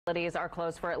Facilities are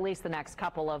closed for at least the next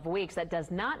couple of weeks. That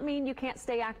does not mean you can't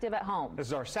stay active at home. This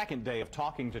is our second day of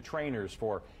talking to trainers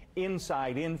for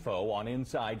inside info on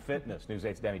Inside Fitness. News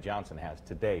 8's Demi Johnson has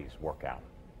today's workout.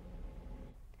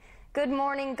 Good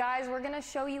morning, guys. We're going to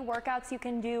show you workouts you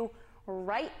can do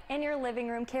right in your living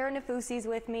room. Kara Nafusi's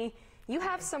with me. You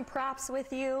have some props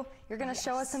with you. You're going to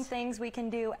show us some things we can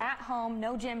do at home.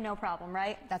 No gym, no problem,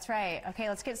 right? That's right. Okay,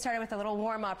 let's get started with a little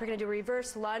warm-up. We're going to do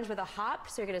reverse lunge with a hop.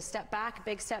 So you're going to step back,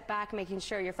 big step back, making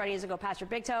sure your front knee doesn't go past your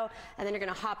big toe. And then you're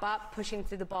going to hop up, pushing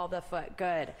through the ball of the foot.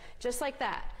 Good. Just like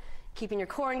that. Keeping your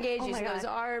core engaged, using those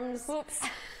arms. Whoops.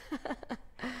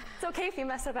 It's okay if you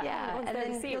mess up at home. And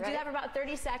then you'll do that for about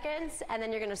 30 seconds. And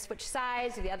then you're going to switch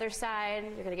sides to the other side.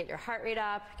 You're going to get your heart rate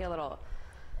up, get a little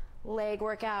leg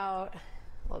workout,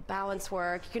 a little balance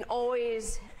work. You can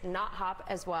always not hop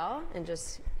as well and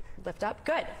just lift up.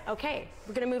 Good. Okay,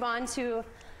 we're going to move on to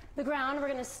the ground. We're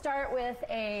going to start with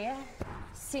a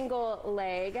single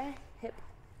leg hip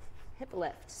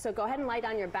lift. So go ahead and lie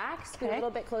down your back, scoot a little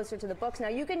bit closer to the books. Now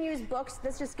you can use books.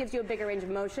 This just gives you a bigger range of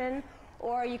motion.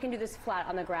 Or you can do this flat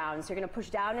on the ground. So you're going to push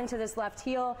down into this left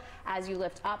heel as you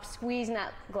lift up, squeezing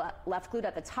that left glute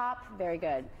at the top. Very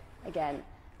good. Again,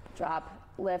 drop,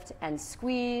 lift, and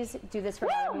squeeze. Do this for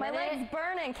about a minute. My leg's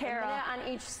burning, Kara. A minute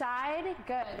on each side.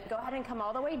 Good. Go ahead and come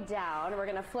all the way down. We're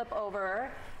going to flip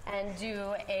over and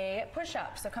do a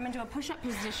push-up. So come into a push-up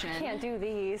position. I can't do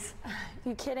these.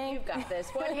 You kidding? You've got this.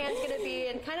 One hand's going to be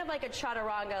in kind of like a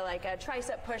chaturanga, like a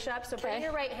tricep push-up. So bring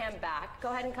your right hand back. Go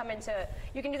ahead and come into,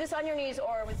 you can do this on your knees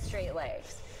or with straight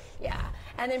legs. Yeah.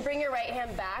 And then bring your right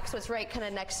hand back so it's right kind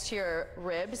of next to your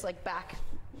ribs, like back.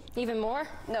 Even more?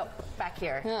 No, back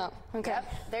here. Oh, okay.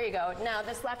 Yep, there you go. Now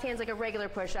this left hand's like a regular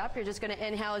push-up. You're just going to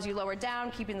inhale as you lower down,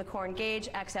 keeping the core engaged.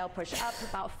 Exhale, push up,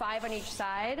 about 5 on each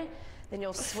side. Then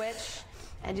you'll switch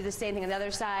and do the same thing on the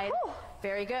other side. Whew.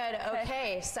 Very good.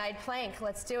 Okay, side plank.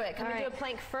 Let's do it. Come and do a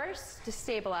plank first to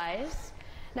stabilize.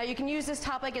 Now you can use this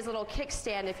top leg as a little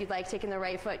kickstand if you'd like, taking the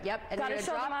right foot. Yep. And gotta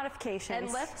show drop the modifications.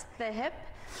 and lift the hip.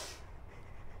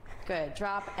 Good.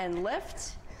 Drop and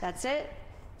lift. That's it.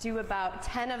 Do about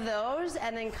 10 of those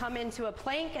and then come into a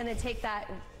plank and then take that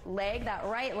leg, that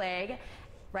right leg,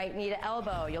 right knee to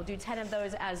elbow. You'll do 10 of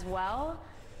those as well.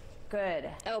 Good.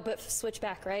 Oh, but switch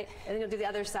back, right? And then you'll do the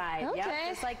other side. Okay. Yep,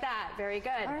 just like that. Very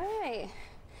good. All right.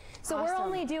 So we're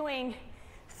only doing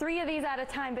 3 of these at a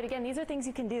time, but again, these are things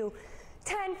you can do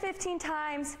 10, 15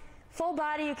 times, full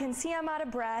body. You can see I'm out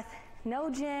of breath. No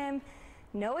gym,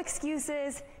 no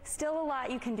excuses. Still a lot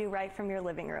you can do right from your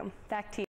living room. Back to you.